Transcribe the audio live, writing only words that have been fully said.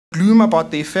gloom about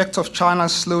the effects of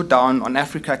China's slowdown on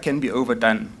Africa can be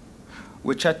overdone.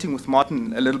 We're chatting with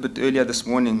Martin a little bit earlier this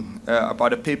morning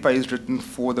about a paper he's written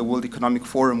for the World Economic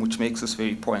Forum, which makes this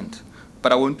very point,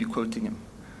 but I won't be quoting him.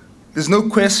 There's no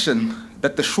question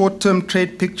that the short-term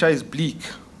trade picture is bleak.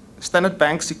 Standard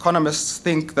Bank's economists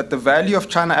think that the value of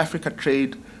China-Africa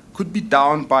trade could be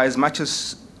down by as much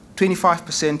as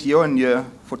 25% year-on-year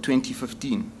for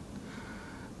 2015.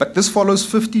 But this follows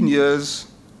 15 years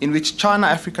in which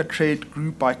China-Africa trade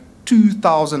grew by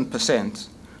 2,000%,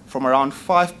 from around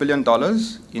 $5 billion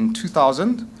in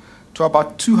 2000 to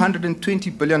about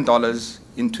 $220 billion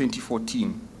in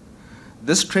 2014.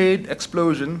 This trade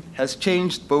explosion has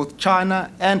changed both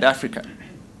China and Africa.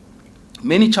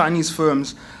 Many Chinese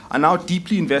firms are now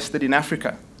deeply invested in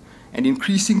Africa and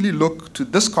increasingly look to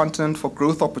this continent for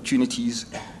growth opportunities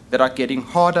that are getting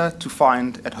harder to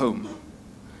find at home.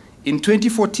 In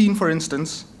 2014, for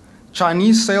instance,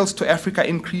 Chinese sales to Africa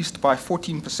increased by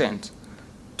 14%,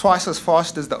 twice as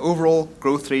fast as the overall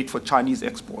growth rate for Chinese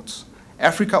exports.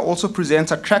 Africa also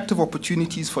presents attractive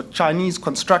opportunities for Chinese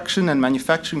construction and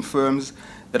manufacturing firms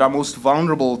that are most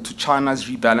vulnerable to China's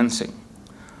rebalancing.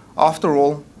 After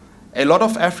all, a lot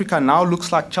of Africa now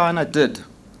looks like China did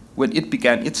when it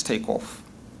began its takeoff.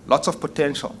 Lots of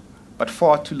potential, but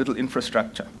far too little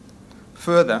infrastructure.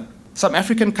 Further, some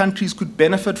African countries could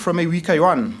benefit from a weaker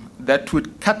yuan that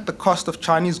would cut the cost of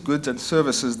Chinese goods and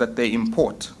services that they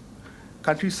import.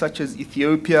 Countries such as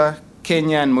Ethiopia,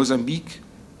 Kenya, and Mozambique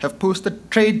have posted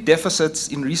trade deficits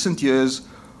in recent years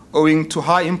owing to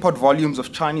high import volumes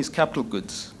of Chinese capital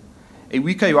goods. A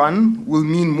weaker yuan will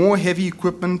mean more heavy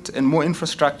equipment and more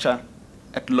infrastructure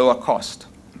at lower cost.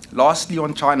 Lastly,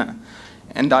 on China,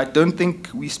 and I don't think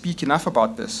we speak enough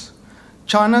about this,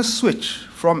 China's switch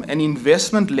from an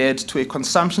investment-led to a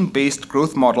consumption-based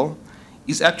growth model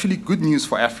is actually good news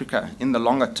for Africa in the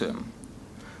longer term.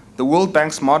 The World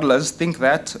Bank's modelers think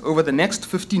that over the next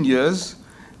 15 years,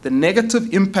 the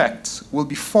negative impacts will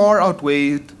be far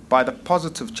outweighed by the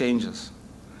positive changes.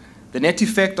 The net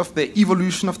effect of the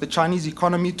evolution of the Chinese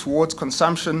economy towards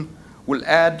consumption will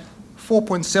add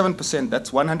 4.7%,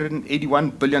 that's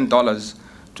 $181 billion,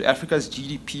 to Africa's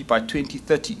GDP by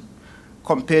 2030,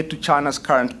 compared to China's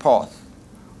current path,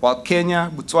 while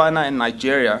Kenya, Botswana, and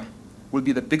Nigeria will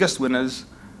be the biggest winners,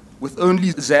 with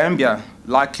only Zambia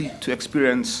likely to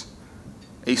experience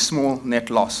a small net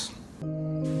loss.